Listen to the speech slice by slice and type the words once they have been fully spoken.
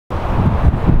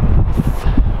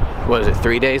what is it,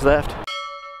 3 days left?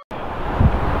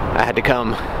 I had to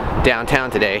come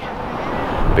downtown today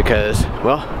because,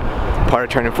 well, part of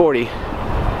turning 40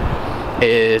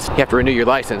 is you have to renew your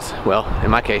license. Well, in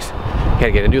my case, you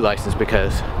gotta get a new license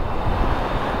because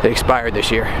it expired this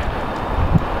year.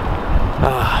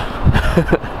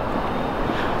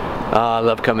 I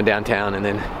love coming downtown, and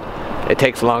then it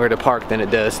takes longer to park than it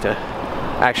does to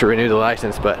actually renew the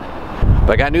license, but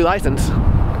I got a new license.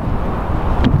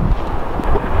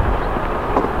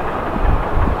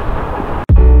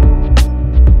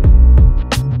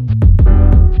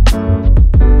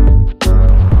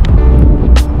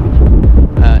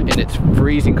 And it's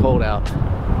freezing cold out.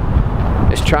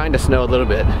 It's trying to snow a little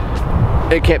bit.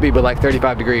 It can't be but like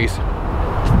 35 degrees.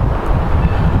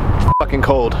 Fucking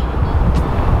cold.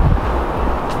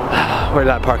 Where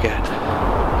did I park at?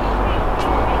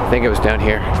 I think it was down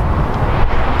here.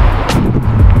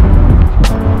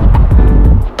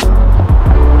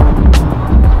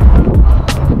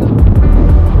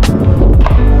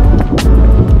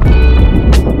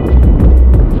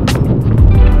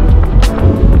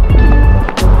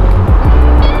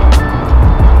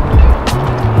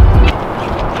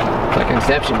 It's like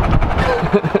Inception.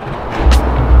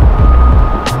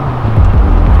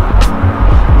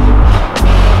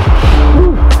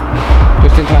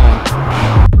 Just in time.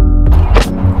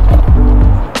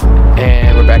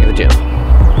 And we're back at the gym.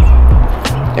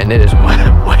 And it is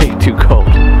way too cold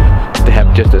to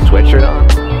have just a sweatshirt on.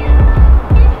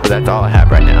 But that's all I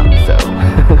have right now, so.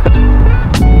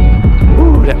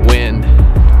 Ooh, that wind.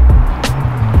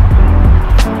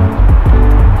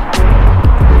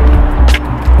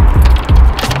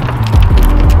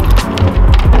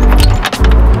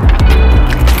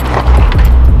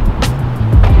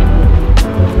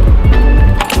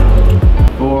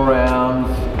 4 rounds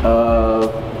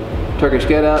of Turkish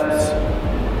get-ups,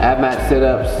 ab mat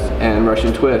sit-ups, and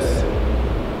Russian twists.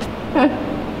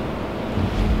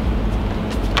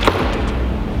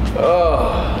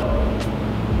 Oh.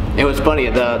 It was funny,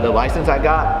 the license I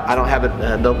got, I don't have it,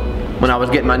 when I was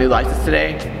getting my new license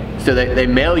today, so they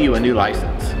mail you a new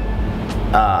license.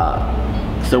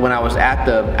 So when I was at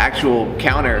the actual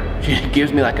counter, she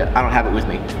gives me like a, I don't have it with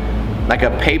me, like a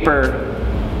paper,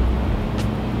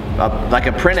 like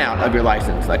a printout of your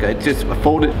license, like a just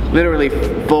folded, literally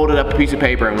folded up a piece of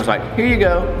paper and was like, here you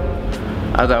go.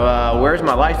 I was like, where's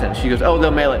my license? She goes, oh, they'll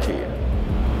mail it to you.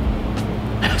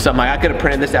 So I'm like, I could have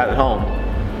printed this out at home.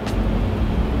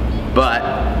 But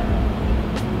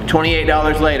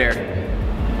 $28 later,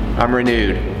 I'm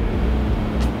renewed.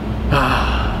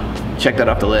 Check that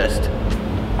off the list.